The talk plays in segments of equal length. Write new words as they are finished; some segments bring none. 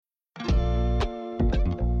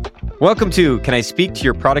Welcome to Can I Speak to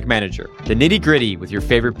Your Product Manager, the nitty-gritty with your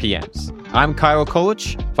favorite PMs. I'm Kyle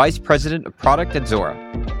Kolich, Vice President of Product at Zora.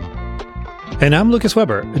 And I'm Lucas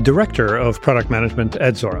Weber, Director of Product Management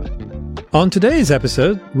at Zora. On today's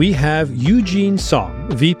episode, we have Eugene Song,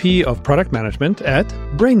 VP of Product Management at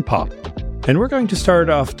BrainPop. And we're going to start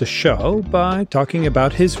off the show by talking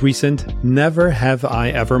about his recent Never Have I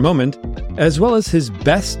Ever moment, as well as his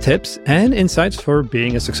best tips and insights for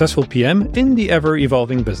being a successful PM in the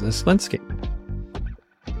ever-evolving business landscape.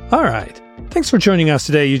 All right. Thanks for joining us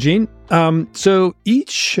today, Eugene. So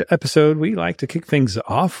each episode, we like to kick things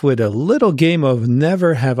off with a little game of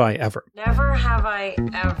Never Have I Ever. Never have I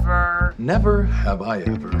ever. Never have I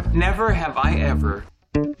ever. Never have I ever.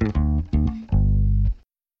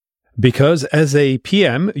 Because as a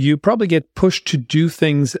PM, you probably get pushed to do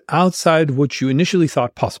things outside what you initially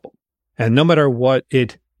thought possible. And no matter what,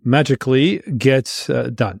 it magically gets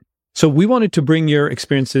done. So we wanted to bring your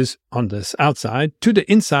experiences on this outside to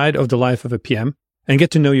the inside of the life of a PM and get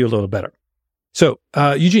to know you a little better. So,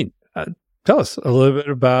 Eugene, tell us a little bit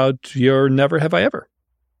about your Never Have I Ever.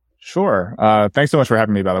 Sure. Thanks so much for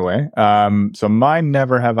having me, by the way. So my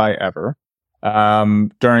Never Have I Ever.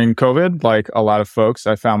 During COVID, like a lot of folks,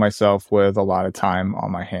 I found myself with a lot of time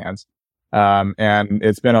on my hands. And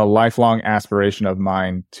it's been a lifelong aspiration of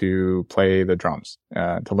mine to play the drums,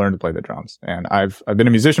 to learn to play the drums. And I've been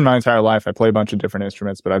a musician my entire life. I play a bunch of different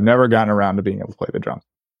instruments, but I've never gotten around to being able to play the drums.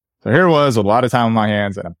 So here it was with a lot of time on my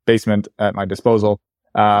hands and a basement at my disposal.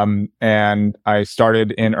 And I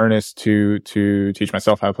started in earnest to teach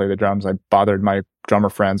myself how to play the drums. I bothered my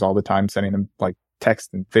drummer friends all the time, sending them like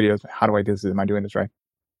text and videos. How do I do this? Am I doing this right?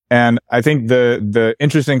 And I think the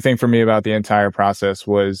interesting thing for me about the entire process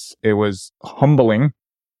was it was humbling,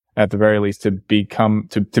 at the very least, to become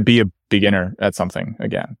to be a beginner at something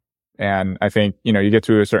again. And I think, you get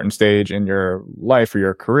to a certain stage in your life or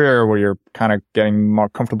your career where you're kind of getting more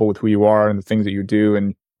comfortable with who you are and the things that you do,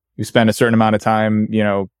 and you spend a certain amount of time,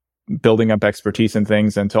 building up expertise in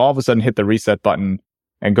things, and to all of a sudden hit the reset button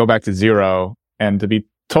and go back to zero, and to be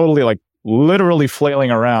totally literally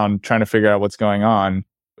flailing around trying to figure out what's going on.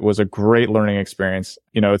 It was a great learning experience.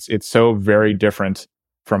 It's so very different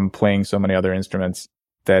from playing so many other instruments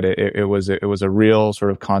that it was a real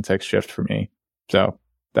sort of context shift for me. So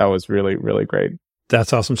that was really, really great.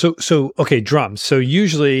 That's awesome. So okay, drums. So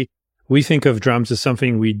usually we think of drums as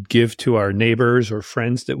something we'd give to our neighbors or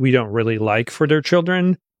friends that we don't really like for their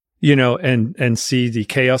children, and see the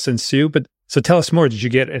chaos ensue. But so tell us more. Did you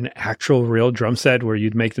get an actual real drum set where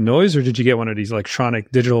you'd make the noise, or did you get one of these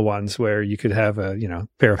electronic digital ones where you could have a,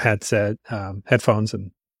 pair of headphones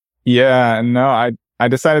and? Yeah, no, I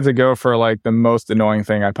decided to go for the most annoying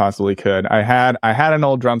thing I possibly could. I had an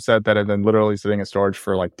old drum set that had been literally sitting in storage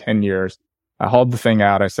for 10 years. I hauled the thing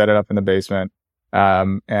out. I set it up in the basement.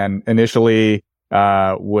 And initially,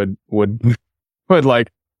 would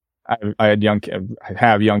I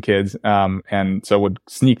have young kids, and so would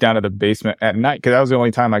sneak down to the basement at night, because that was the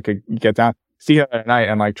only time I could get down, sneak out at night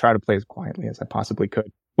and try to play as quietly as I possibly could,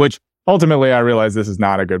 which ultimately I realized this is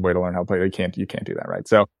not a good way to learn how to play. You can't do that, right?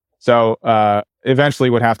 So eventually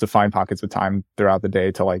would have to find pockets of time throughout the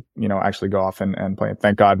day to actually go off and play.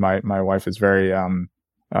 Thank God my wife is very,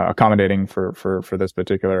 accommodating for this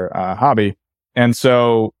particular, hobby. And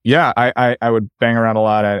so, yeah, I would bang around a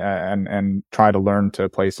lot and try to learn to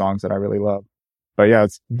play songs that I really love. But yeah,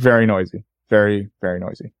 it's very noisy, very, very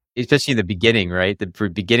noisy. Especially in the beginning, right? The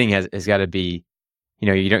beginning has got to be,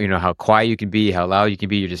 you don't know how quiet you can be, how loud you can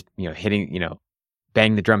be. You're just, hitting,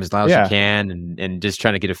 bang the drum as loud as you can and just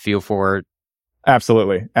trying to get a feel for it.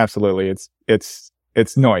 Absolutely.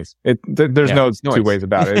 It's noise. There's no two ways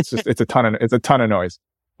about it. It's just, it's a ton of noise.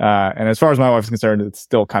 And as far as my wife's concerned, it's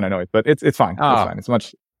still kind of noise, but it's fine. Oh. It's fine.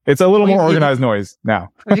 It's a little more organized noise now.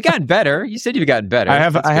 You've gotten better. You said you've gotten better. I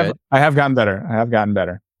have gotten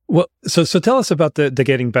better. Well, so tell us about the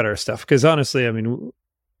getting better stuff. Because honestly,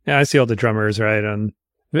 I see all the drummers, right, on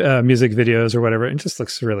music videos or whatever. It just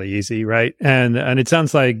looks really easy, right? And it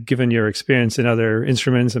sounds like, given your experience in other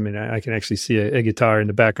instruments, I can actually see a guitar in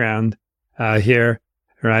the background here,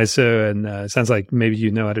 right? So, and it sounds like maybe you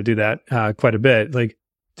know how to do that quite a bit.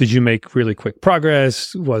 Did you make really quick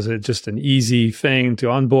progress? Was it just an easy thing to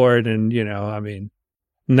onboard? And,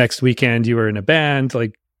 next weekend you were in a band.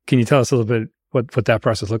 Can you tell us a little bit what that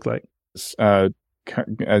process looked like?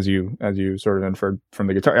 As you sort of inferred from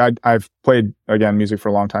the guitar, I've played, again, music for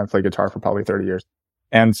a long time, played guitar for probably 30 years.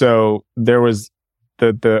 And so there was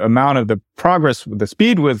the amount of the progress, the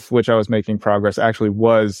speed with which I was making progress actually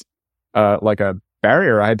was, a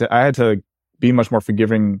barrier. I had to be much more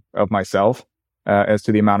forgiving of myself as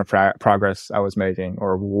to the amount of progress I was making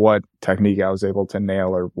or what technique I was able to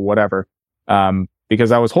nail or whatever.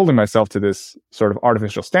 Because I was holding myself to this sort of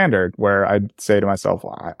artificial standard where I'd say to myself,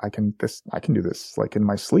 well, I can do this like in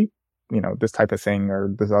my sleep, this type of thing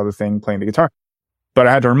or this other thing, playing the guitar. But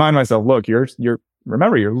I had to remind myself, look,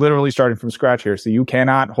 remember, you're literally starting from scratch here. So you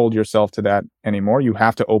cannot hold yourself to that anymore. You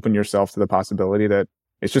have to open yourself to the possibility that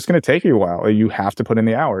it's just going to take you a while. You have to put in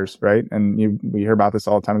the hours, right? And we hear about this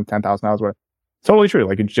all the time, 10,000 hours. Where totally true.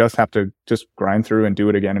 Like you just have to just grind through and do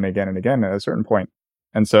it again and again and again at a certain point.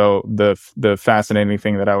 And so the fascinating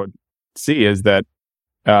thing that I would see is that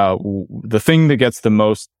the thing that gets the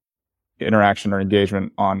most interaction or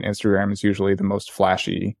engagement on Instagram is usually the most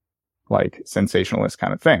flashy, like sensationalist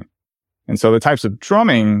kind of thing. And so the types of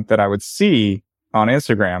drumming that I would see on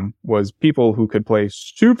Instagram was people who could play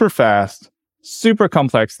super fast, super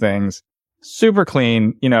complex things, super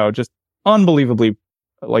clean, just unbelievably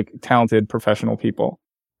like talented professional people,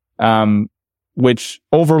 which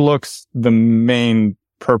overlooks the main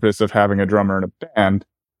purpose of having a drummer in a band,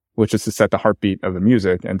 which is to set the heartbeat of the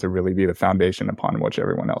music and to really be the foundation upon which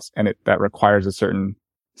everyone else. And that requires a certain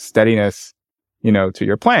steadiness, to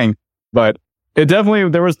your playing. But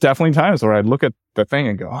there was definitely times where I'd look at the thing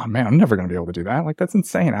and go, oh man, I'm never going to be able to do that. Like that's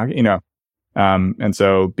insane. And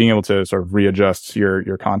so being able to sort of readjust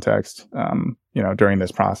your context, during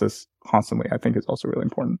this process constantly, I think is also really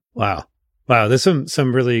important. Wow. There's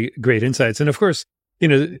some really great insights. And of course,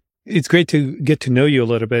 it's great to get to know you a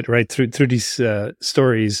little bit, right, through these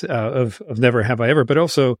stories of Never Have I Ever, but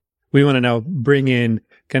also we want to now bring in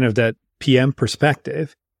kind of that PM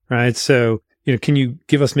perspective, right? So, can you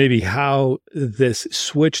give us maybe how this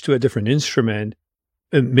switch to a different instrument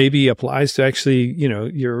maybe applies to actually,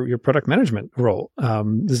 your product management role?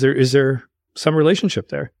 Is there some relationship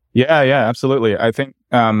there? Yeah, absolutely. I think,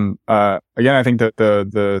 again, I think that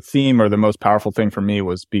the theme or the most powerful thing for me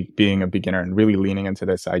was being a beginner and really leaning into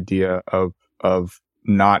this idea of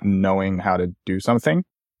not knowing how to do something,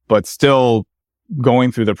 but still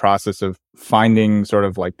going through the process of finding sort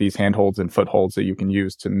of like these handholds and footholds that you can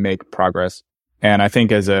use to make progress. And I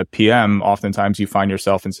think as a PM, oftentimes you find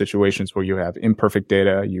yourself in situations where you have imperfect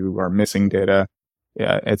data, you are missing data.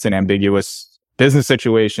 It's an ambiguous business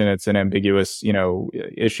situation. It's an ambiguous,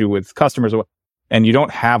 issue with customers, and you don't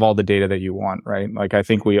have all the data that you want, right? Like I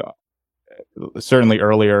think we certainly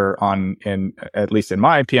earlier on at least in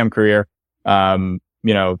my PM career,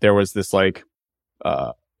 there was this like,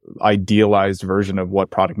 idealized version of what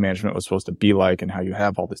product management was supposed to be like and how you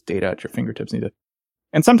have all this data at your fingertips.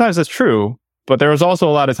 And sometimes that's true, but there was also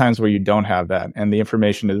a lot of times where you don't have that and the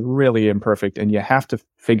information is really imperfect and you have to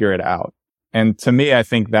figure it out. And to me, I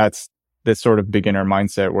think that's this sort of beginner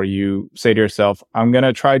mindset where you say to yourself, I'm going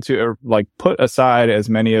to try to like put aside as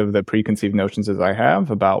many of the preconceived notions as I have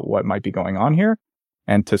about what might be going on here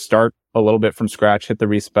and to start a little bit from scratch, hit the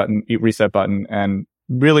reset button and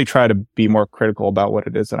really try to be more critical about what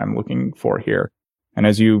it is that I'm looking for here. And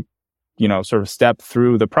as you sort of step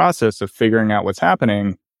through the process of figuring out what's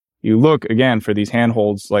happening, you look again for these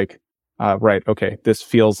handholds like, right, okay, this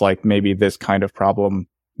feels like maybe this kind of problem.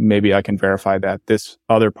 Maybe I can verify that this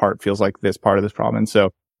other part feels like this part of this problem. And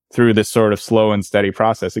so through this sort of slow and steady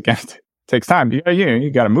process, again, it takes time.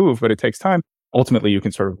 You got to move, but it takes time. Ultimately, you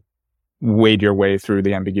can sort of wade your way through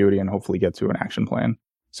the ambiguity and hopefully get to an action plan.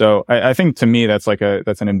 So I think to me, that's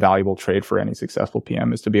an invaluable trait for any successful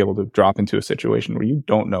PM is to be able to drop into a situation where you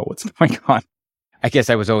don't know what's going on. I guess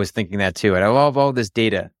I was always thinking that too. And I love all this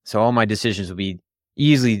data. So all my decisions will be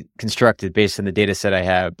easily constructed based on the data set I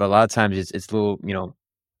have. But a lot of times it's a little,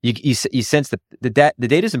 you sense that the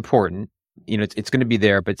data is important. It's going to be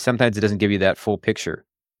there, but sometimes it doesn't give you that full picture.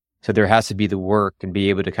 So there has to be the work and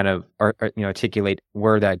be able to kind of articulate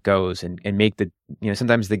where that goes and make the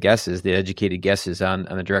sometimes the guesses, the educated guesses on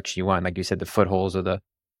the direction you want. Like you said, the footholds or the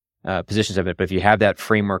positions of it. But if you have that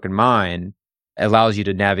framework in mind, it allows you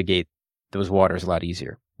to navigate those waters a lot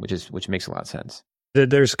easier, which makes a lot of sense.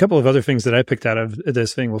 There's a couple of other things that I picked out of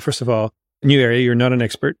this thing. Well, first of all, new area, you're not an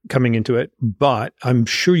expert coming into it, but I'm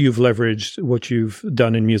sure you've leveraged what you've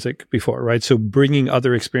done in music before, right? So bringing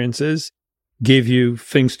other experiences gave you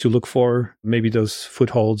things to look for, maybe those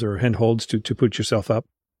footholds or handholds to put yourself up.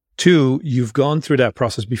 2, you've gone through that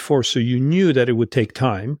process before, so you knew that it would take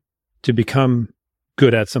time to become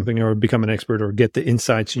good at something or become an expert or get the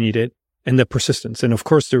insights you needed, and the persistence. And of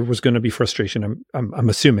course, there was going to be frustration. I'm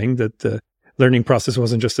assuming that the learning process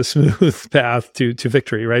wasn't just a smooth path to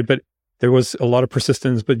victory, right? But there was a lot of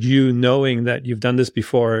persistence, but you knowing that you've done this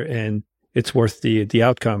before and it's worth the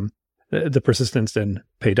outcome, the persistence then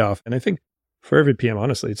paid off. And I think for every PM,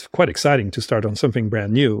 honestly. It's quite exciting to start on something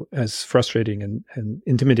brand new, as frustrating and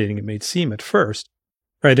intimidating it may seem at first,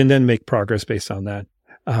 right? And then make progress based on that.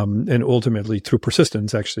 And ultimately, through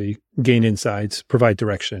persistence, actually gain insights, provide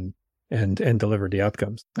direction, and deliver the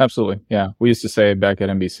outcomes. Absolutely. Yeah. We used to say back at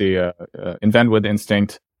NBC, invent with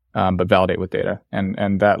instinct, but validate with data.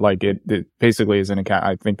 And that, like, it basically is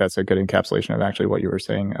I think that's a good encapsulation of actually what you were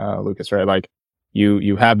saying, Lucas, right? Like,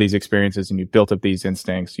 you have these experiences and you built up these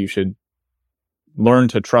instincts. You should learn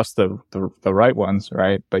to trust the right ones,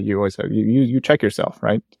 right? But you always have, you check yourself,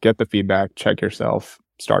 right? Get the feedback, check yourself,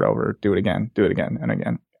 start over, do it again, and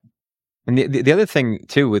again. And the other thing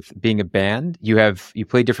too, with being a band, you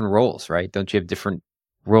play different roles, right? Don't you have different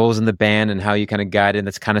roles in the band and how you kind of guide it?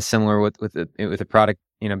 That's kind of similar with a product,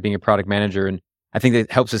 being a product manager. And I think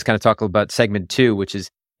that helps us kind of talk about segment 2, which is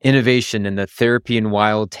innovation and the therapy and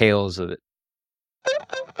wild tales of it.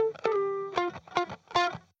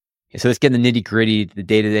 So let's get in the nitty gritty, the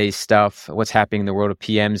day-to-day stuff, what's happening in the world of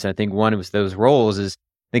PMs. And I think one of those roles is,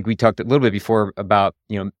 I think we talked a little bit before about,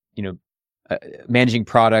 managing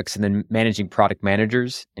products and then managing product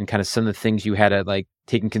managers and kind of some of the things you had to like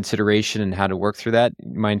take in consideration and how to work through that.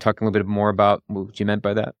 You mind talking a little bit more about what you meant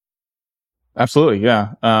by that? Absolutely.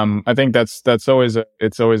 Yeah. I think that's always a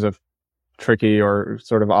tricky or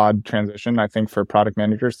sort of odd transition, I think, for product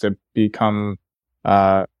managers to become,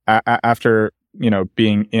 after,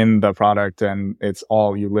 being in the product and it's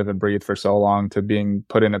all you live and breathe for so long, to being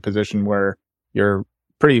put in a position where you're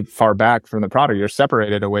pretty far back from the product. You're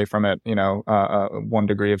separated away from it, 1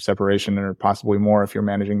 degree of separation or possibly more if you're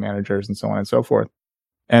managing managers and so on and so forth.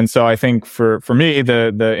 And so I think for me,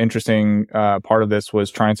 the interesting part of this was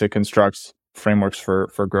trying to construct frameworks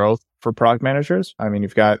for growth for product managers. I mean,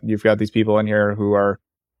 you've got these people in here who are,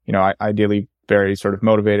 ideally very sort of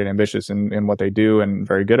motivated, ambitious in what they do and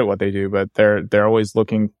very good at what they do, but they're always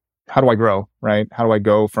looking, how do I grow, right? How do I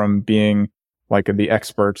go from being like the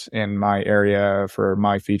expert in my area for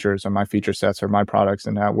my features or my feature sets or my products,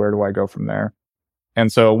 and where do I go from there? And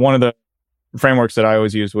so one of the frameworks that I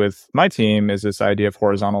always use with my team is this idea of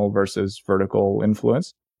horizontal versus vertical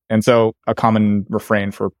influence. And so a common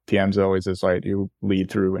refrain for PMs always is like, you lead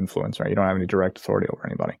through influence, right? You don't have any direct authority over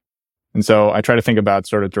anybody. And so I try to think about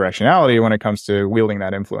sort of directionality when it comes to wielding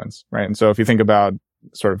that influence, right? And so if you think about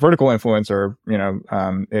sort of vertical influence, or,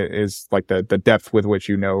 it is like the depth with which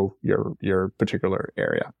your particular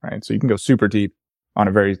area, right? So you can go super deep on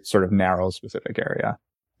a very sort of narrow specific area.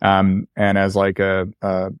 And as like a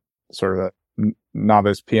sort of a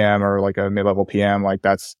novice PM or like a mid-level PM, like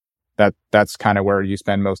that's kind of where you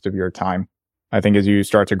spend most of your time. I think as you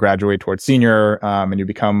start to graduate towards senior, and you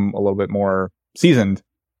become a little bit more seasoned,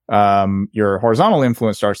 your horizontal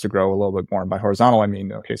influence starts to grow a little bit more. And by horizontal, I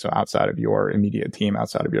mean, okay, so outside of your immediate team,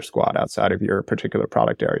 outside of your squad, outside of your particular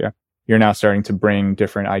product area, you're now starting to bring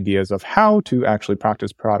different ideas of how to actually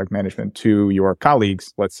practice product management to your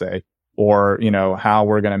colleagues, let's say, or, how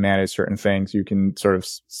we're going to manage certain things. You can sort of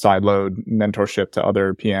sideload mentorship to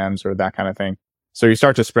other PMs or that kind of thing. So you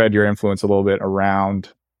start to spread your influence a little bit around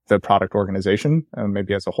the product organization,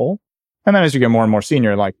 maybe as a whole. And then as you get more and more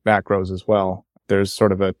senior, like that grows as well. There's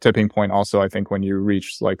sort of a tipping point also, I think, when you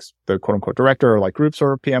reach like the quote unquote director or like groups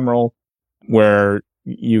or PM role, where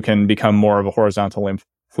you can become more of a horizontal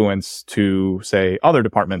influence to, say, other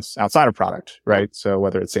departments outside of product, right? So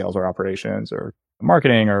whether it's sales or operations or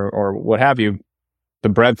marketing or what have you, the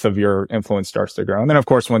breadth of your influence starts to grow. And then, of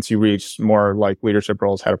course, once you reach more like leadership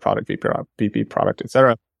roles, head of product, VP product, et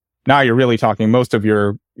cetera, now you're really talking most of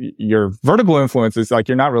your vertical influence is like,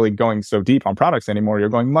 you're not really going so deep on products anymore. You're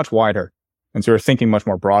going much wider. And so you're thinking much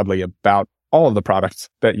more broadly about all of the products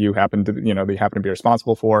that you happen to be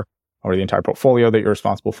responsible for, or the entire portfolio that you're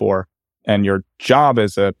responsible for. And your job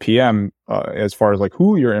as a PM, as far as like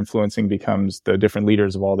who you're influencing, becomes the different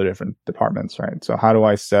leaders of all the different departments, right? So how do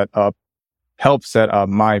I help set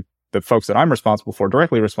up the folks that I'm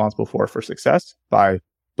directly responsible for success, by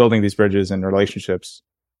building these bridges and relationships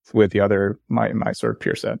with my sort of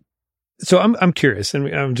peer set. So I'm curious,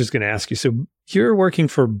 and I'm just going to ask you. So you're working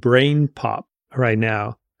for BrainPop right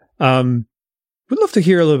now. We'd love to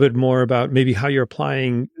hear a little bit more about maybe how you're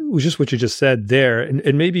applying just what you just said there.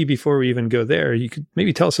 And maybe before we even go there, you could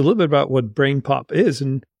maybe tell us a little bit about what BrainPop is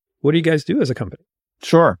and what do you guys do as a company?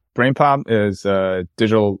 Sure. BrainPop is a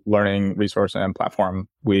digital learning resource and platform.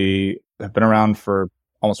 We have been around for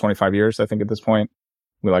almost 25 years, I think, at this point.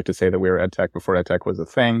 We like to say that we were edtech before edtech was a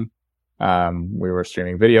thing. We were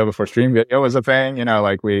streaming video before streaming video was a thing.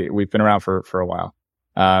 We've been around for a while.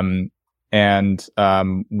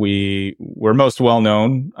 We're most well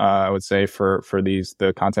known, I would say, for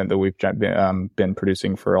the content that we've been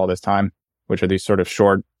producing for all this time which are these sort of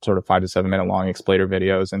short, sort of 5 to 7 minute long explainer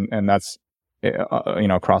videos. And that's,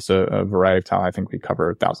 across a variety of topics. I think we cover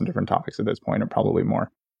 1,000 different topics at this point, or probably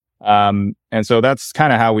more. And so that's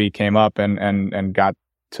kind of how we came up and got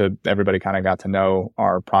to, everybody kind of got to know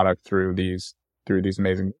our product through these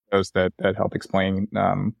amazing videos that help explain,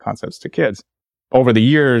 concepts to kids. Over the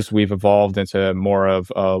years, we've evolved into more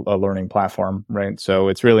of a learning platform, right? So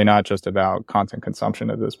it's really not just about content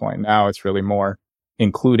consumption at this point. Now it's really more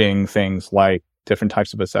including things like different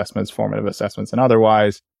types of assessments, formative assessments and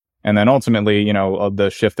otherwise. And then ultimately,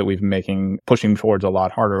 the shift that we've been making, pushing towards a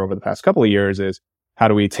lot harder over the past couple of years is how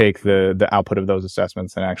do we take the output of those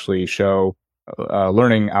assessments and actually show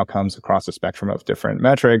learning outcomes across a spectrum of different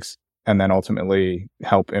metrics, and then ultimately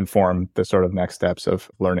help inform the sort of next steps of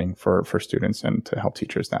learning for students and to help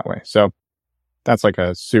teachers that way. So that's like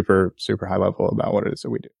a super, super high level about what it is that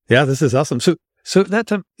we do. Yeah, this is awesome. So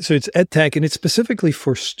it's ed tech, and it's specifically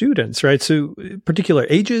for students, right? So particular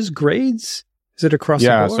ages, grades? Is it across the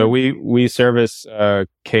board? Yeah, so we service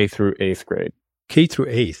K through 8th grade. K through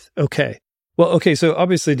 8th. Okay. Well, okay. So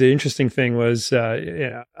obviously the interesting thing was,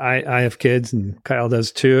 I have kids and Kyle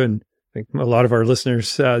does too. And I think a lot of our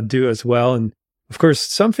listeners do as well. And of course,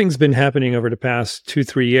 something's been happening over the past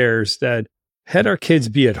 2-3 years that had our kids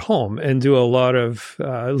be at home and do a lot of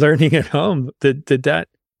learning at home. Did that,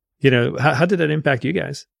 how did that impact you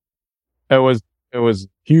guys? It was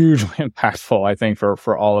hugely impactful, I think,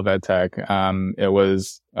 for all of ed tech. It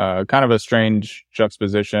was kind of a strange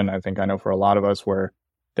juxtaposition, I think, I know for a lot of us, where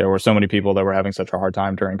there were so many people that were having such a hard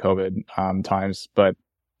time during COVID times. But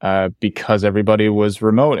because everybody was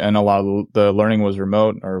remote and a lot of the learning was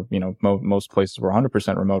remote, or, most places were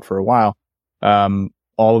 100% remote for a while,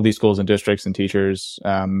 all of these schools and districts and teachers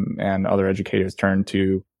and other educators turned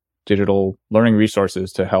to digital learning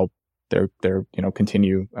resources to help their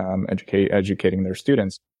continue educating their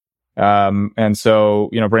students. And so,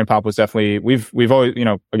 BrainPop was definitely, we've always,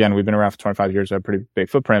 again, we've been around for 25 years, we have a pretty big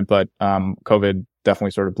footprint, but COVID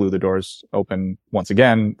definitely sort of blew the doors open once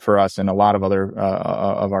again for us and a lot of other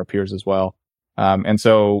of our peers as well. And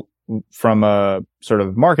so from a sort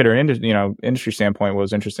of market or industry standpoint, what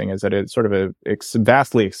was interesting is that it sort of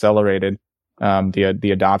vastly accelerated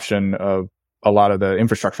the adoption of a lot of the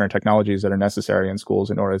infrastructure and technologies that are necessary in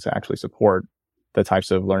schools in order to actually support the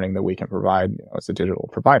types of learning that we can provide as a digital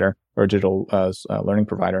provider or a digital learning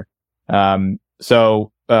provider.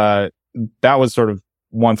 So that was sort of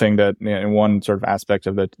one thing that, one sort of aspect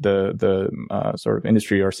of the sort of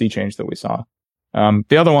industry or sea change that we saw.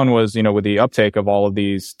 The other one was, with the uptake of all of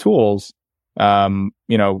these tools, a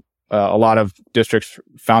lot of districts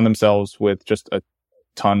found themselves with just a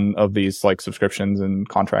ton of these like subscriptions and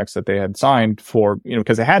contracts that they had signed for,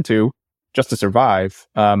 because they had to just to survive.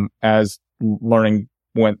 As learning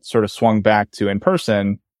swung back to in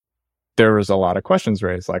person, there was a lot of questions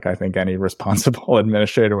raised. Like I think any responsible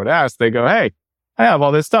administrator would ask, they go, "Hey, I have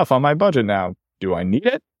all this stuff on my budget now. Do I need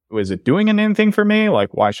it? Is it doing anything for me?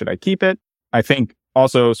 Like, why should I keep it?" I think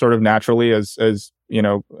also sort of naturally as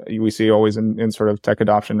we see always in sort of tech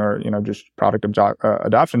adoption or, just product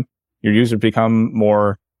adoption, your users become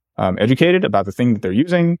more educated about the thing that they're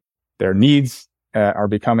using. Their needs are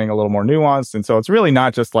becoming a little more nuanced. And so it's really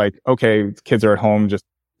not just like, okay, kids are at home, just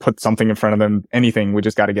put something in front of them, anything, we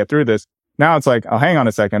just got to get through this. Now it's like, oh, hang on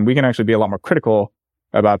a second. We can actually be a lot more critical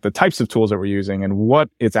about the types of tools that we're using and what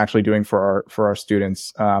it's actually doing for our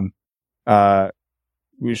students.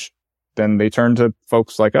 Then they turn to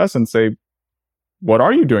folks like us and say, what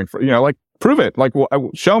are you doing for, prove it, like,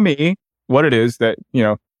 show me what it is that,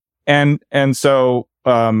 and so,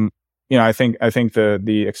 I think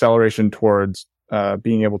the acceleration towards,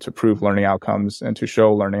 being able to prove learning outcomes and to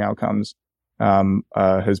show learning outcomes,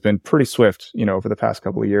 has been pretty swift, over the past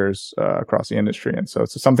couple of years, across the industry. And so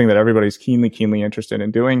it's something that everybody's keenly interested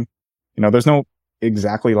in doing. There's no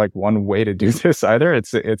exactly like one way to do this either.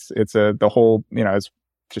 It's the whole, it's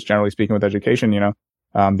just generally speaking with education,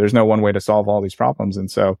 there's no one way to solve all these problems. And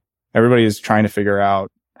so everybody is trying to figure out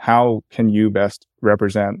how can you best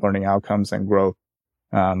represent learning outcomes and growth,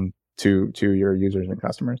 to your users and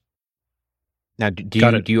customers. Now,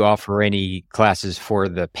 do you offer any classes for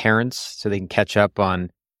the parents so they can catch up on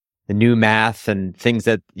the new math and things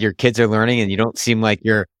that your kids are learning, and you don't seem like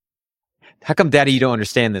how come, Daddy, you don't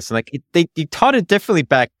understand this? And like they taught it differently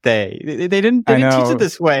back then. They didn't teach it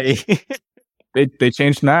this way. They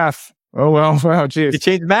changed math. Oh, wow, geez. They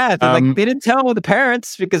changed math. And like they didn't tell the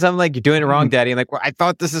parents because I'm like, you're doing it wrong, Daddy. And like, well, I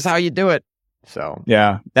thought this is how you do it. So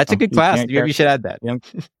yeah, that's a good class. Maybe you should add that.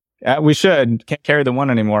 Yeah. We should. Can't carry the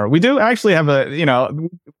one anymore. We do actually have a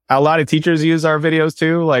lot of teachers use our videos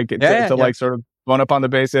too, like to like sort of bone up on the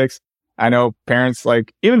basics. I know parents,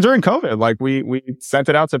 like, even during COVID, like we sent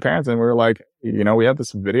it out to parents and we were like, we have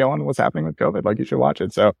this video on what's happening with COVID. Like, you should watch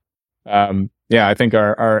it. So, yeah, I think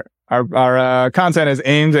our content is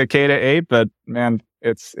aimed at K-8, but man,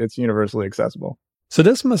 it's universally accessible. So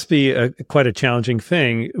this must be quite a challenging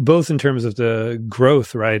thing, both in terms of the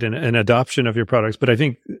growth, right, and adoption of your products. But I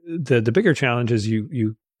think the bigger challenge is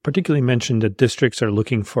you particularly mentioned that districts are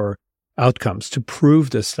looking for outcomes to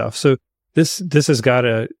prove this stuff. So this has got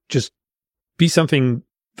to just be something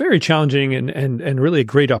very challenging and really a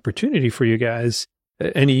great opportunity for you guys.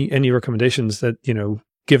 Any recommendations that,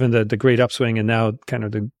 given the great upswing and now kind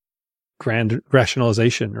of the grand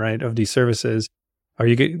rationalization, right, of these services, are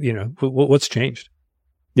you what's changed?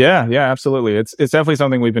 Yeah, absolutely. It's definitely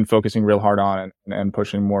something we've been focusing real hard on and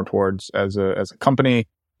pushing more towards as a company.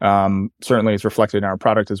 Certainly it's reflected in our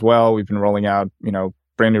product as well. We've been rolling out,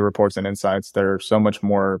 brand new reports and insights that are so much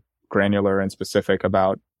more granular and specific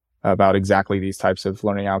about exactly these types of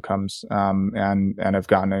learning outcomes, and have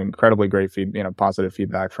gotten incredibly great positive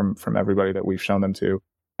feedback from everybody that we've shown them to.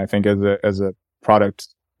 I think as a product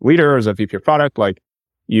leader, as a VP of product, like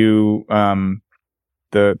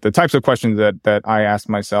the types of questions that I asked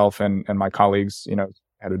myself and my colleagues,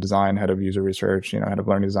 head of design, head of user research, head of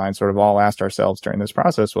learning design, sort of all asked ourselves during this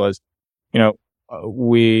process was,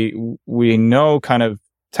 we know kind of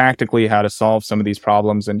tactically how to solve some of these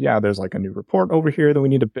problems. And yeah, there's like a new report over here that we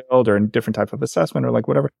need to build, or a different type of assessment, or like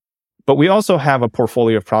whatever. But we also have a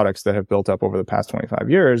portfolio of products that have built up over the past 25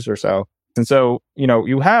 years or so. And so,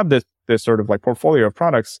 you have this sort of like portfolio of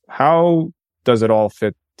products. How does it all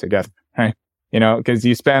fit together? Right? Because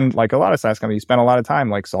you spend, like a lot of SaaS companies, you spend a lot of time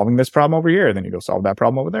like solving this problem over here, then you go solve that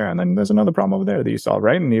problem over there, and then there's another problem over there that you solve,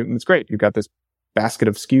 right? And it's great. You've got this basket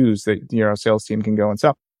of SKUs that your sales team can go and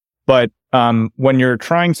sell. But when you're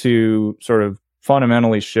trying to sort of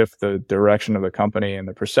fundamentally shift the direction of the company and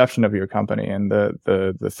the perception of your company and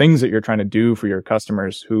the things that you're trying to do for your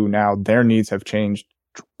customers, who now their needs have changed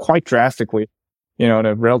quite drastically, in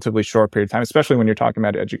a relatively short period of time, especially when you're talking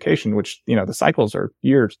about education, which, the cycles are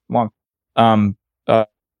years long.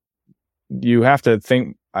 You have to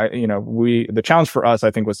think, the challenge for us,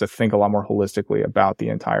 I think, was to think a lot more holistically about the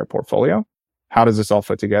entire portfolio. How does this all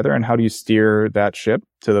fit together, and how do you steer that ship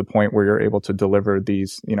to the point where you're able to deliver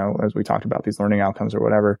these, as we talked about, these learning outcomes or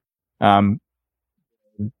whatever.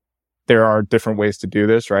 There are different ways to do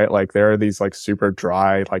this, right? Like, there are these like super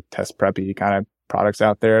dry, like test preppy kind of products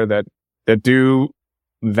out there that do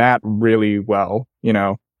that really well,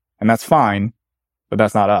 and that's fine. But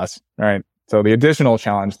that's not us, right? So the additional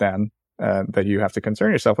challenge then that you have to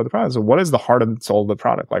concern yourself with the product is, what is the heart and soul of the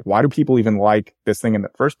product? Like, why do people even like this thing in the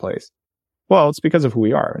first place? Well, it's because of who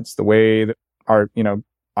we are. It's the way that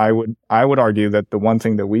I would argue that the one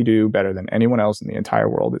thing that we do better than anyone else in the entire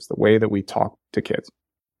world is the way that we talk to kids.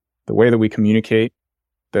 The way that we communicate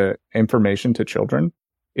the information to children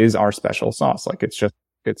is our special sauce. Like,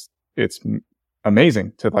 it's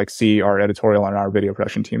amazing to like see our editorial and our video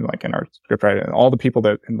production team, like, in our scriptwriter and all the people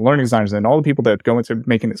and learning designers and all the people that go into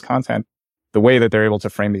making this content, the way that they're able to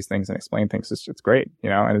frame these things and explain things is just great,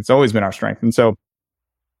 and it's always been our strength. And so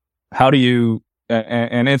how do you,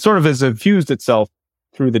 and it sort of has infused itself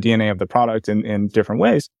through the DNA of the product in different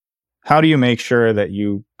ways. How do you make sure that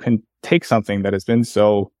you can take something that has been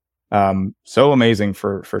so amazing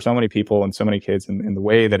for so many people and so many kids, in the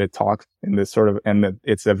way that it talks in this sort of, and that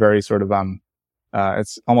it's a very sort of,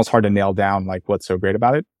 it's almost hard to nail down like what's so great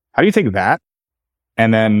about it. How do you take that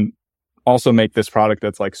and then also make this product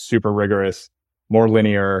that's like super rigorous, more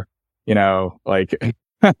linear, like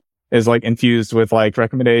is like infused with like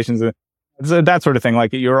recommendations and that sort of thing?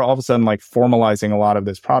 Like, you're all of a sudden like formalizing a lot of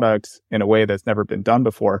this product in a way that's never been done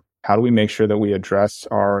before. How do we make sure that we address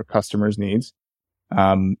our customers' needs,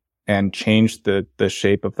 and change the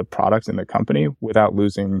shape of the product and the company without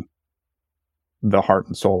losing the heart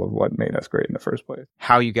and soul of what made us great in the first place?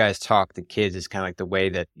 How you guys talk to kids is kind of like the way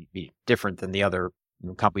that be different than the other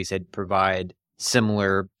companies that provide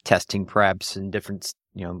similar testing preps and different,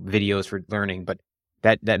 videos for learning. But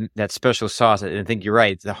that special sauce, I think you're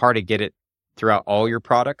right. It's hard to get it throughout all your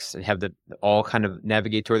products and have the all kind of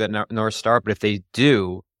navigate toward that North Star. But if they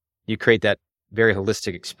do, you create that very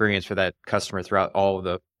holistic experience for that customer throughout all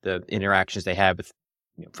of the interactions they have with,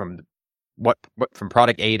 from from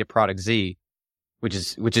product A to product Z, which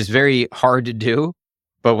is very hard to do.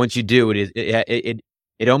 But once you do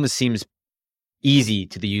it almost seems easy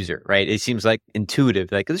to the user, right? It seems like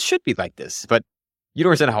intuitive, like this should be like this, but you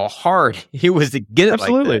don't understand how hard it was to get it.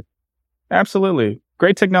 Absolutely. Like that. Absolutely.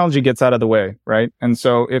 Great technology gets out of the way, right? And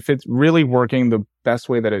so if it's really working the best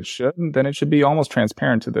way that it should, then it should be almost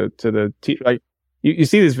transparent to the teacher. Like, you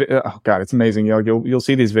see these, oh God, it's amazing. You'll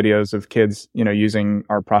see these videos of kids, using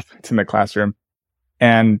our product in the classroom.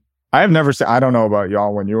 And I have never seen, I don't know about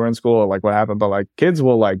y'all when you were in school or like what happened, but like kids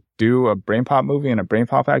will like do a brain pop movie and a brain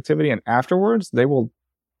pop activity. And afterwards they will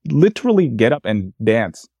literally get up and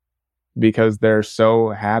dance because they're so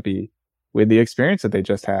happy with the experience that they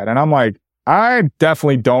just had. And I'm like, I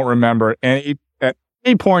definitely don't remember at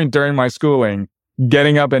any point during my schooling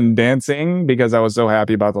getting up and dancing because I was so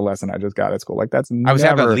happy about the lesson I just got at school. Like I was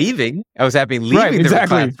happy leaving. I was happy leaving right,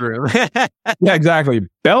 exactly. the classroom. Yeah, exactly.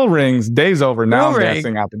 Bell rings, day's over. Now I'm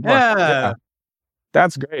dancing out the door. Yeah.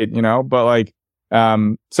 That's great, but like,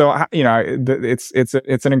 so,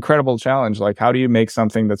 it's an incredible challenge. Like, how do you make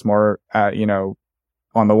something that's more,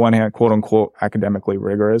 on the one hand, quote unquote, academically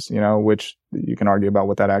rigorous, which you can argue about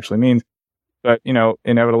what that actually means. But,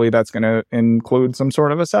 inevitably that's going to include some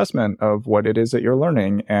sort of assessment of what it is that you're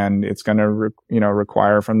learning. And it's going to,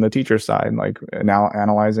 require from the teacher side, like now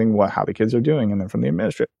analyzing how the kids are doing. And then from the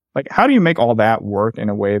administrator, like, how do you make all that work in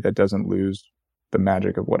a way that doesn't lose the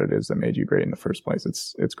magic of what it is that made you great in the first place?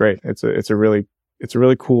 It's great. It's a really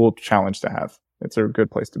cool challenge to have. It's a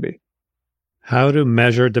good place to be. How to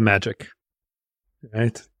measure the magic,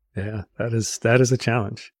 right? Yeah, that is a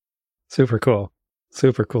challenge. Super cool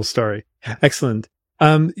story. Excellent.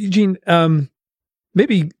 Eugene,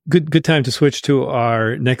 maybe good time to switch to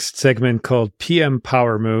our next segment called PM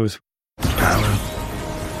Power Moves. Powering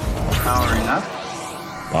up.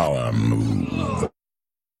 Power move.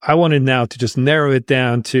 I wanted now to just narrow it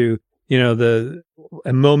down to,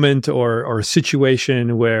 a moment or a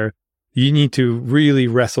situation where you need to really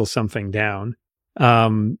wrestle something down,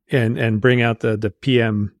 and bring out the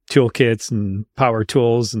PM toolkits and power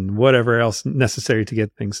tools and whatever else necessary to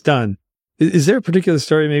get things done. Is there a particular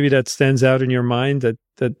story maybe that stands out in your mind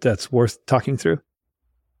that's worth talking through?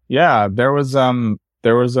 Yeah, there was a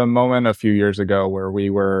moment a few years ago where we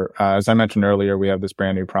were, as I mentioned earlier, we have this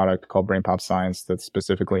brand new product called Brain Pop Science that's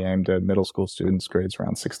specifically aimed at middle school students, grades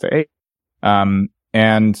around 6 to 8.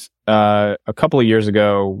 And a couple of years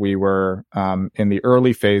ago, we were in the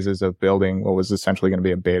early phases of building what was essentially going to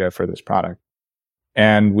be a beta for this product.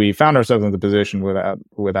 And we found ourselves in the position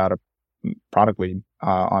without a product lead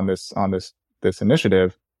on this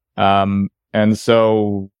initiative. And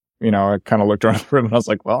so, I kind of looked around the room and I was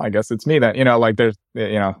like, well, I guess it's me then. Like there's,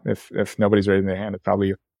 if nobody's raising their hand, it's probably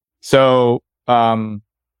you. So I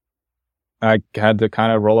had to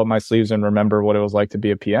kind of roll up my sleeves and remember what it was like to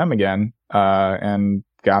be a PM again, and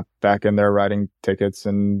got back in there writing tickets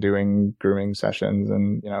and doing grooming sessions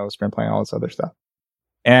and, sprint planning, all this other stuff.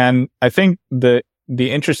 And I think the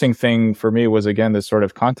interesting thing for me was, again, this sort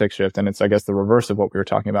of context shift. And it's, I guess, the reverse of what we were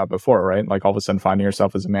talking about before, right? Like all of a sudden finding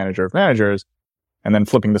yourself as a manager of managers and then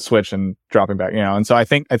flipping the switch and dropping back, And so I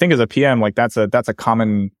think as a PM, like that's a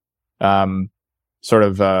common, sort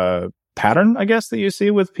of, pattern, I guess, that you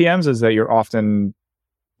see with PMs is that you're often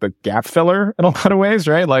the gap filler in a lot of ways,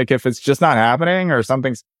 right? Like if it's just not happening or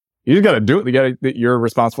something's, you just got to do it. You're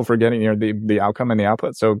responsible for getting the outcome and the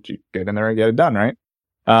output. So you get in there and get it done, right?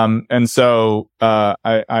 And so,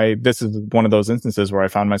 this is one of those instances where I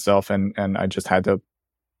found myself and I just had to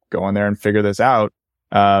go in there and figure this out.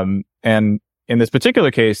 And in this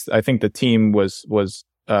particular case, I think the team was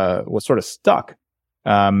sort of stuck.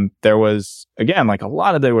 There was, again, like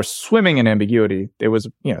they were swimming in ambiguity. It was,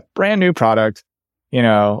 brand new product,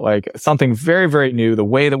 like something very, very new. The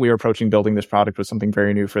way that we were approaching building this product was something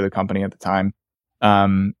very new for the company at the time.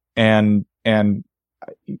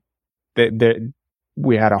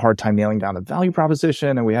 We had a hard time nailing down the value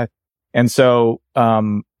proposition and so,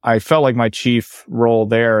 I felt like my chief role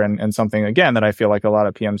there and something, again, that I feel like a lot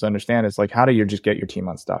of PMs understand is like, how do you just get your team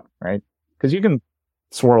unstuck, right? Because you can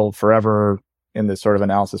swirl forever in this sort of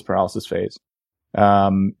analysis paralysis phase.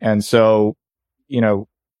 And so,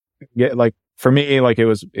 like for me, like it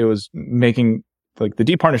was making like the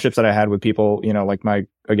deep partnerships that I had with people, like my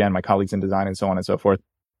colleagues in design and so on and so forth,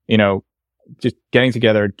 just getting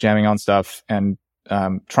together, jamming on stuff and,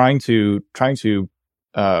 trying to,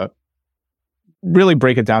 really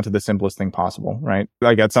break it down to the simplest thing possible, right?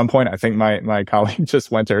 Like at some point, I think my colleague just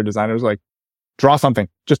went to her designer, was like, draw something,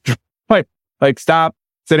 just like stop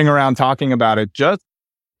sitting around talking about it. Just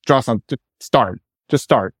draw something, just start,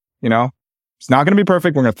 it's not going to be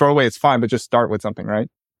perfect. We're going to throw away. It's fine, but just start with something, right?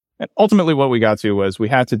 And ultimately what we got to was we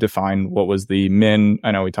had to define what was the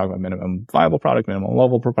I know we talk about minimum viable product, minimum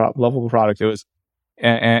lovable product. It was,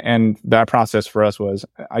 and that process for us was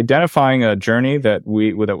identifying a journey that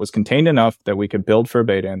was contained enough that we could build for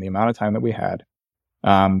beta in the amount of time that we had,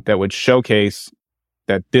 that would showcase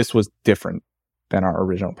that this was different than our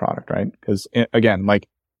original product, right? Because again, like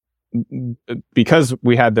because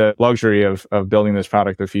we had the luxury of building this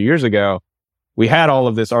product a few years ago, we had all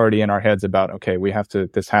of this already in our heads about, okay, this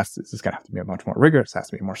is going to have to be much more rigorous. It has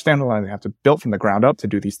to be more standardized. We have to build from the ground up to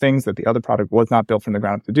do these things that the other product was not built from the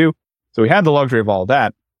ground up to do. So we had the luxury of all of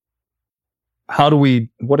that.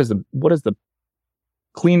 What is the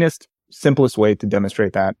cleanest, simplest way to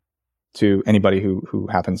demonstrate that to anybody who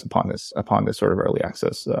happens upon this sort of early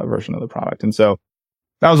access version of the product? And so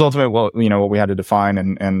that was ultimately what we had to define,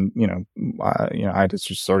 and I had to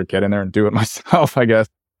just sort of get in there and do it myself, I guess.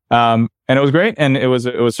 And it was great, and it was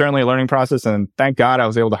certainly a learning process. And thank God I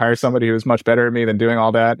was able to hire somebody who was much better at me than doing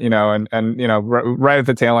all that, right at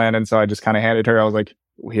the tail end. And so I just kind of handed her. I was like,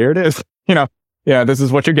 well, here it is, yeah, this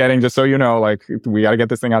is what you're getting, just so you know, like, we got to get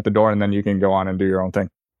this thing out the door, and then you can go on and do your own thing.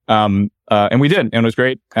 And we did, and it was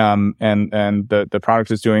great. And the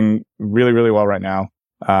product is doing really, really well right now.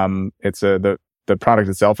 The product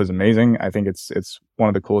itself is amazing. I think it's one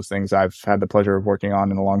of the coolest things I've had the pleasure of working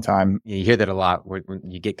on in a long time. You hear that a lot when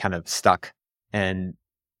you get kind of stuck and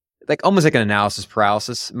like almost like an analysis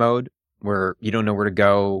paralysis mode where you don't know where to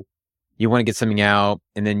go. You want to get something out,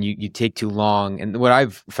 and then you take too long. And what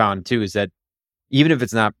I've found too is that even if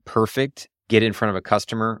it's not perfect, get it in front of a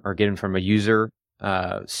customer or get in front of a user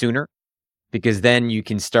sooner, because then you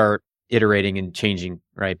can start iterating and changing,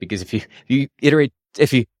 right? Because if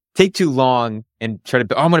you take too long and try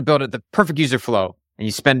to, I'm going to build the perfect user flow, and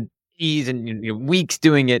you spend days and weeks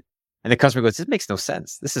doing it, and the customer goes, this makes no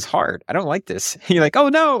sense. This is hard. I don't like this. And you're like, oh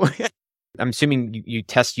no. I'm assuming you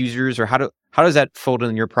test users, or how does that fold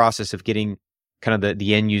in your process of getting kind of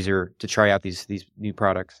the end user to try out these new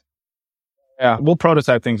products? Yeah, we'll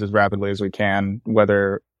prototype things as rapidly as we can,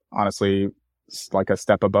 whether honestly it's like a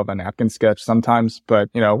step above a napkin sketch sometimes, but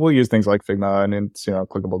we'll use things like Figma and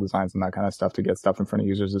clickable designs and that kind of stuff to get stuff in front of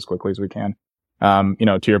users as quickly as we can.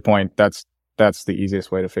 To your point, that's the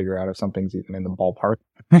easiest way to figure out if something's even in the ballpark.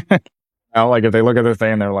 Like if they look at the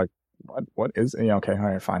thing and they're like, what is, okay, all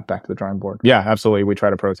right, fine, back to the drawing board. Yeah, absolutely. We try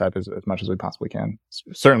to prototype as much as we possibly can,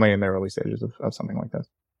 certainly in the early stages of something like this.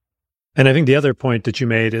 And I think the other point that you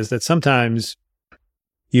made is that sometimes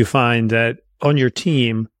you find that on your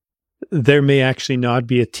team, there may actually not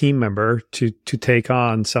be a team member to take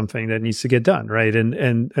on something that needs to get done, right?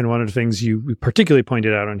 And one of the things you particularly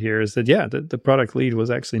pointed out on here is that, the product lead was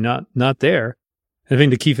actually not there. And I think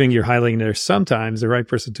the key thing you're highlighting there, sometimes the right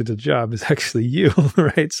person to do the job is actually you,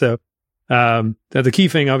 right? So the key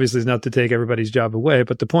thing obviously is not to take everybody's job away,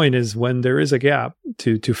 but the point is when there is a gap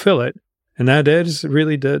to fill it. And that is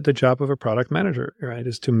really the job of a product manager, right?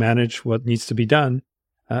 Is to manage what needs to be done,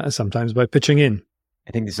 sometimes by pitching in.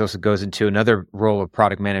 I think this also goes into another role of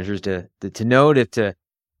product managers to know to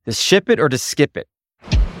ship it or to skip it.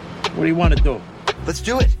 What do you want to do? Let's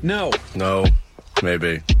do it. No,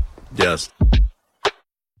 maybe. Yes.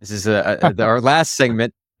 This is our last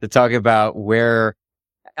segment to talk about where,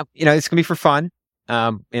 it's going to be for fun.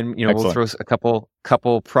 And, we'll throw a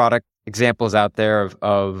couple product examples out there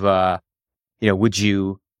of would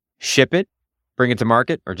you ship it, bring it to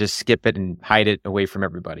market, or just skip it and hide it away from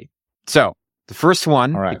everybody? So the first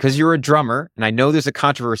one, right, because you're a drummer, and I know there's a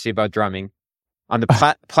controversy about drumming, on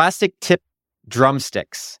the plastic tip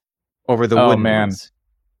drumsticks over the wooden ones.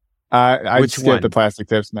 I skip the plastic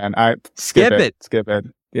tips, man. I skip it. Skip it.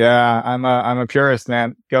 Yeah, I'm a purist,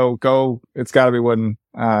 man. Go. It's got to be wooden.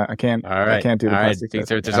 I can't. All right. I can't do the plastic tips.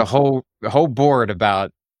 There's a whole board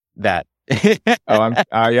about that. Yep.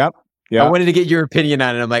 I wanted to get your opinion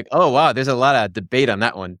on it. I'm like, oh wow, there's a lot of debate on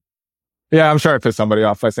that one. Yeah, I'm sure I pissed somebody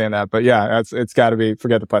off by saying that, but yeah, it's got to be.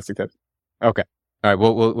 Forget the plastic tips. Okay. All right.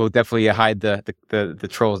 We'll definitely hide the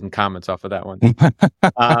trolls and comments off of that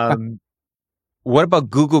one. What about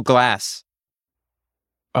Google Glass?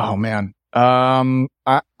 Oh man. I'm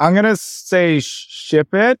gonna say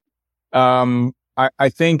ship it. I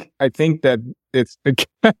think that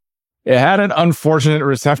it had an unfortunate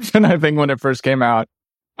reception. I think when it first came out,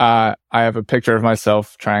 I have a picture of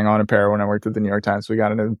myself trying on a pair when I worked at the New York Times. We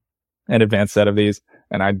got an advanced set of these,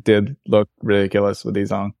 and I did look ridiculous with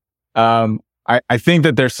these on. I think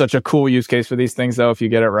that there's such a cool use case for these things, though, if you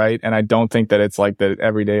get it right. And I don't think that it's like the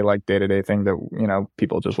everyday, like day-to-day thing that,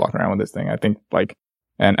 people just walk around with this thing. I think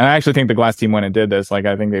and I actually think the Glass team went and did this. Like,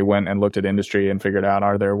 I think they went and looked at industry and figured out,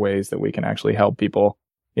 are there ways that we can actually help people,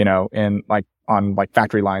 in like on like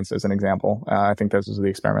factory lines as an example. I think this was the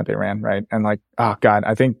experiment they ran. Right. And like, oh God,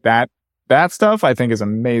 I think that stuff I think is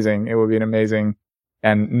amazing. It would be an amazing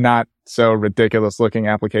and not so ridiculous looking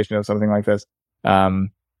application of something like this.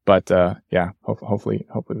 But hopefully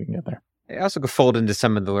we can get there. It also could fold into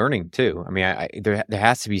some of the learning too. I mean, there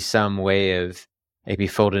has to be some way of maybe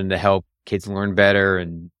folded in to help kids learn better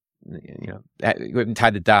and you wouldn't tie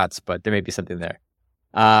the dots, but there may be something there.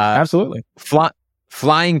 Absolutely.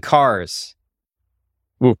 Flying cars.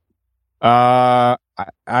 Ooh. I'd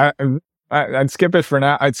skip it for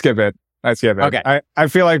now. I'd skip it. Okay. I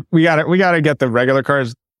feel like we gotta get the regular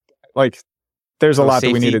cars. Like, there's a lot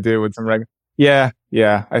that we need to do with some regular. Yeah.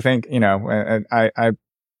 I think, I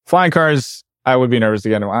flying cars, I would be nervous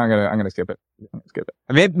again. I'm gonna skip it.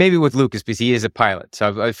 Maybe with Lucas, because he is a pilot,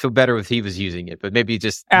 so I feel better if he was using it. But maybe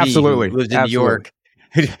just absolutely me, who lives in New York,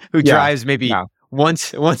 who drives maybe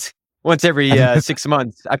once every 6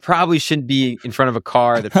 months. I probably shouldn't be in front of a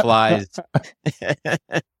car that flies.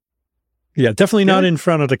 Yeah, definitely not in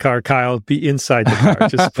front of the car, Kyle. Be inside the car.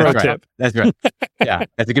 Just pro tip. That's right. Yeah,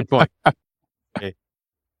 that's a good point. Okay.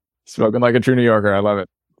 Spoken like a true New Yorker. I love it.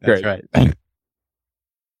 That's Great. Right.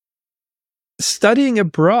 Studying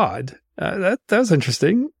abroad. That was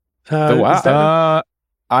interesting. Wow.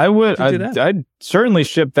 I'd certainly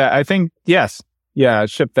ship that. I think, yes. Yeah,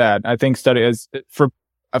 ship that. I think study is for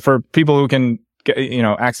people who can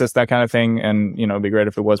access that kind of thing, and it'd be great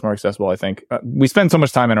if it was more accessible. I think we spend so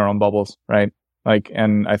much time in our own bubbles, right?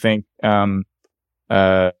 And I think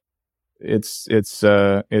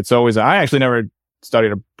it's always. I actually never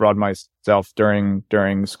studied abroad myself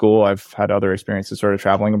during school. I've had other experiences sort of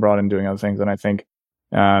traveling abroad and doing other things, and I think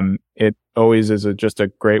it always is just a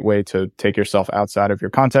great way to take yourself outside of your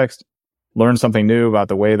context, learn something new about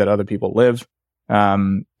the way that other people live,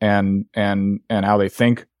 and how they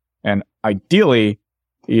think. And ideally,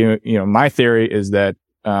 my theory is that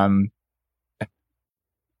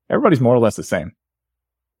everybody's more or less the same,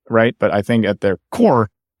 right? But I think at their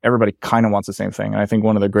core, everybody kind of wants the same thing. And I think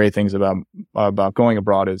one of the great things about going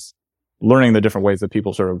abroad is learning the different ways that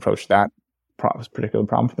people sort of approach that particular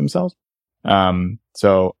problem for themselves.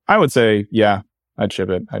 So I would say, yeah, I'd ship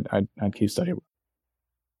it. I'd keep studying.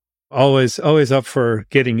 Always up for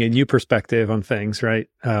getting a new perspective on things, right?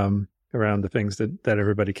 Around the things that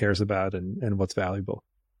everybody cares about and what's valuable.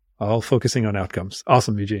 All focusing on outcomes.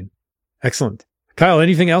 Awesome, Eugene. Excellent. Kyle,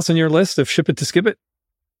 anything else on your list of ship it to skip it?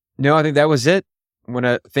 No, I think that was it. I want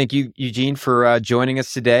to thank you, Eugene, for joining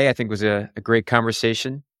us today. I think it was a great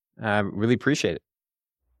conversation. Really appreciate it.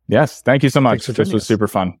 Yes, thank you so much. This was super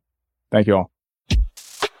fun. Thank you all.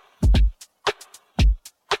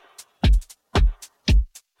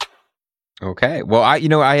 Okay. Well, I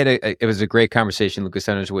had it was a great conversation, Lucas.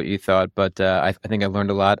 I don't know what you thought, but I think I learned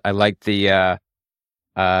a lot. I liked the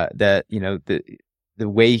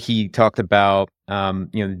way he talked about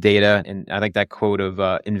the data, and I like that quote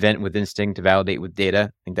of invent with instinct to validate with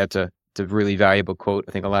data. I think it's a really valuable quote.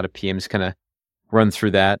 I think a lot of PMs kind of run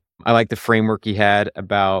through that. I like the framework he had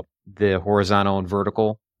about the horizontal and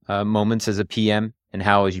vertical moments as a PM, and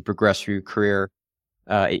how as you progress through your career,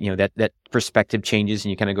 that perspective changes and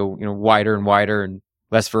you kind of go, wider and wider and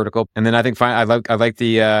less vertical. And then I think I like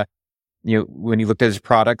the, when he looked at his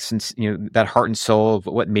products and, that heart and soul of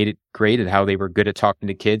what made it great and how they were good at talking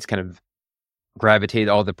to kids, kind of gravitated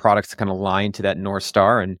all the products to kind of line to that North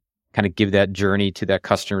Star and kind of give that journey to that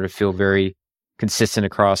customer to feel very consistent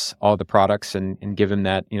across all the products and give him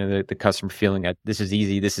that, the customer feeling that this is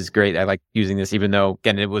easy, this is great. I like using this, even though,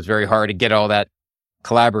 again, it was very hard to get all that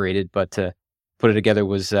collaborated, but to put it together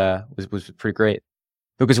was pretty great.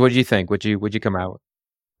 Lucas, what did you think? What'd you come out with?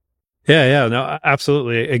 Yeah, no,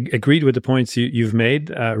 absolutely. Agreed with the points you've made.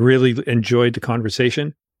 Really enjoyed the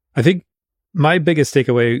conversation. I think my biggest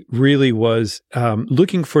takeaway really was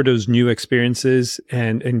looking for those new experiences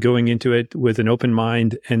and going into it with an open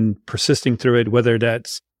mind and persisting through it, whether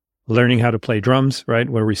that's learning how to play drums, right,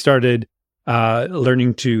 where we started,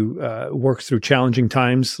 learning to work through challenging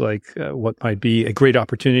times, like what might be a great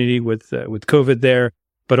opportunity with COVID there,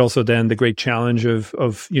 but also then the great challenge of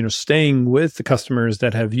staying with the customers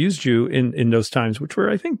that have used you in those times, which were,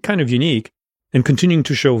 I think, kind of unique, and continuing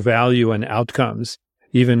to show value and outcomes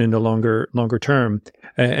even in the longer term.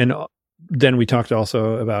 And then we talked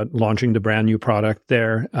also about launching the brand new product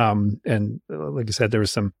there, and like I said, there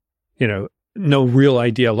was some no real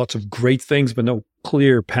idea, lots of great things, but no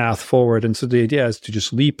clear path forward. And so the idea is to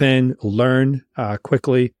just leap in, learn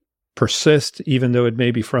quickly, persist, even though it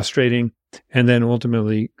may be frustrating, and then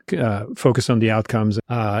ultimately focus on the outcomes,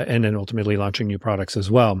 and then ultimately launching new products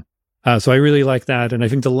as well. So I really like that. And I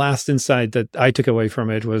think the last insight that I took away from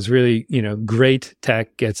it was really, great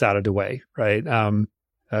tech gets out of the way, right?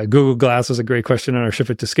 Google Glass was a great question on our Ship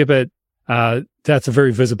It to Skip It. That's a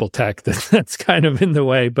very visible tech that's kind of in the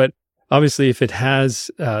way, but obviously, if it has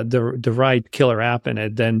the right killer app in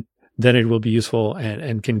it, then it will be useful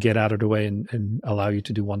and can get out of the way and allow you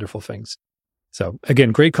to do wonderful things. So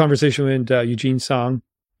again, great conversation with Eugene Song.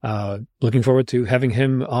 Looking forward to having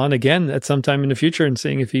him on again at some time in the future and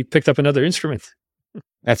seeing if he picked up another instrument.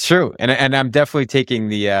 That's true, and I'm definitely taking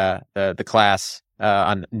the class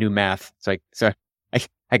on new math, so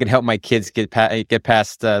I can help my kids get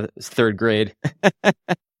past third grade.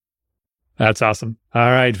 That's awesome. All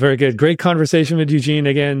right, very good. Great conversation with Eugene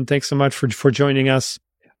again. Thanks so much for joining us.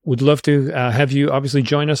 Would love to have you obviously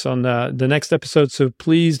join us on the next episode. So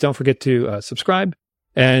please don't forget to subscribe,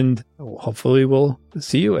 and hopefully we'll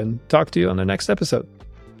see you and talk to you on the next episode.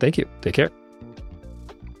 Thank you. Take care.